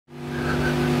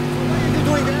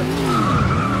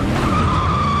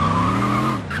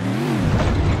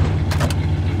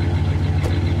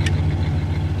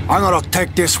I'm gonna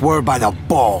take this word by the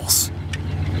balls.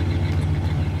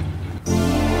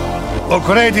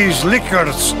 O'Grady's liquor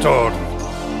store.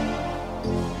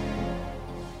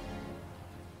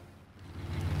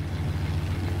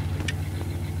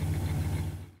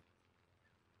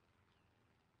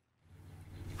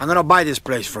 I'm gonna buy this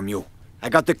place from you. I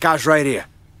got the cash right here.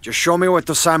 Just show me where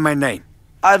to sign my name.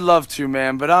 I'd love to,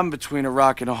 man, but I'm between a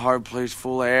rock and a hard place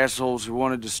full of assholes who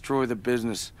want to destroy the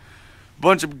business. A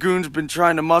bunch of goons been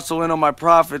trying to muscle in on my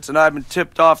profits, and I've been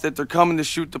tipped off that they're coming to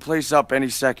shoot the place up any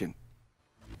second.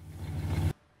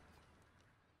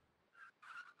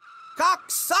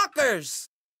 Cocksuckers!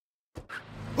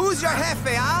 Who's your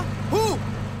jefe, huh? Who?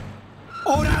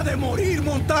 ¡Hora de morir,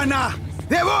 Montana!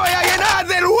 ¡Te voy a llenar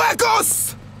de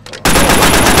huecos!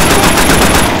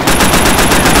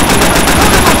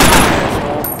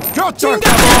 ¡Yo te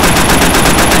acabo!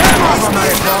 ¡Vamos,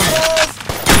 American!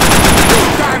 You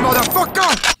die,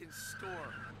 motherfucker!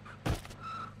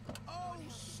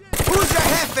 Who's your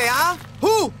jefe, huh?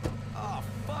 Who? Oh,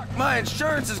 fuck, my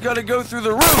insurance is gonna go through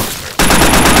the roof!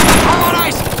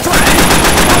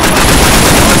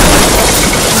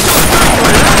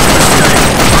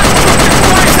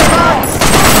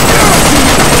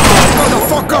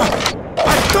 Motherfucker! I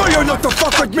told you not to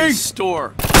fuck with me!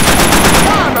 Store. Come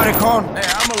on, American! Hey,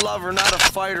 I'm a lover, not a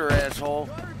fighter, asshole.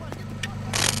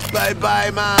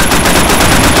 Bye-bye, man.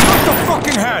 What the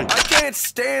fucking hell? I can't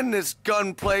stand this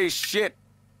gunplay shit.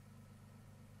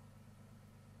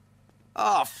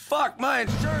 Oh, fuck, my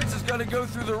insurance is gonna go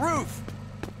through the roof.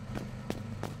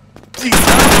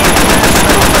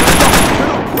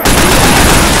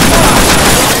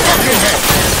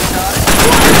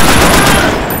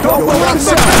 Don't go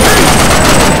outside!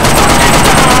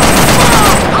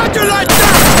 How'd you like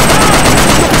that?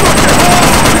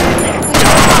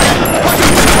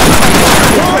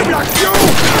 I'm like you!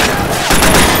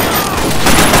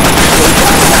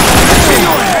 In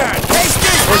your head! Take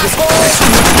this, asshole!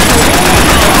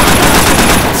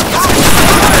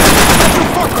 You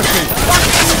fuck with me!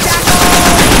 Fucking jackal!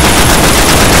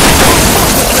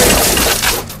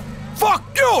 Fuck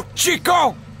you, Chico!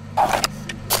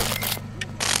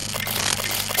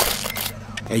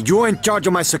 Hey, you're in charge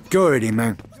of my security,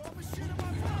 man.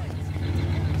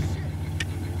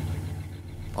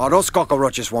 Oh, those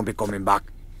cockroaches won't be coming back.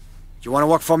 You wanna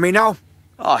work for me now?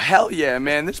 Oh, hell yeah,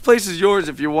 man. This place is yours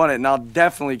if you want it, and I'll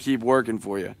definitely keep working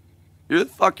for you. You're the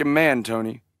fucking man,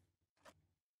 Tony.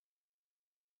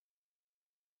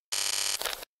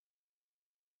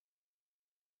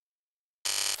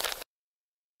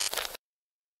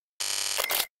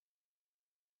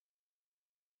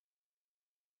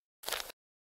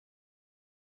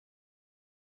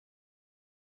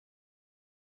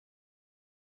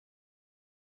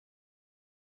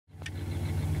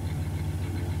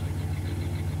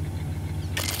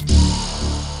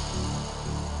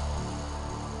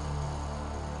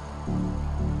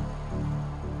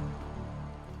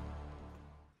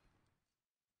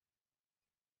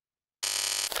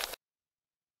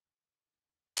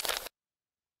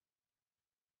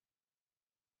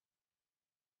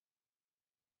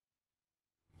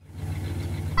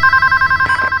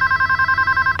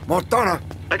 Montana!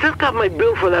 I just got my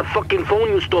bill for that fucking phone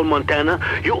you stole, Montana.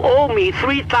 You owe me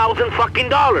 $3,000 fucking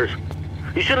dollars.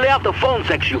 You should lay off the phone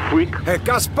sex, you freak. Hey,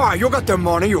 Gaspar, you got the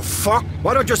money, you fuck.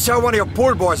 Why don't you sell one of your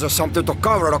pool boys or something to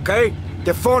cover it, okay?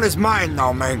 The phone is mine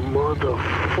now, man.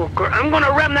 Motherfucker. I'm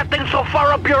gonna ram that thing so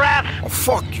far up your ass. Oh,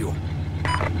 fuck you.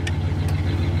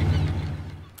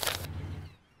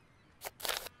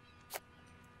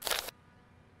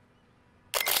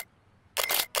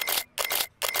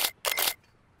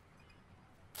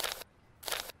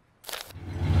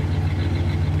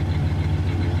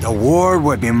 The world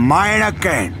will be mine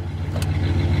again.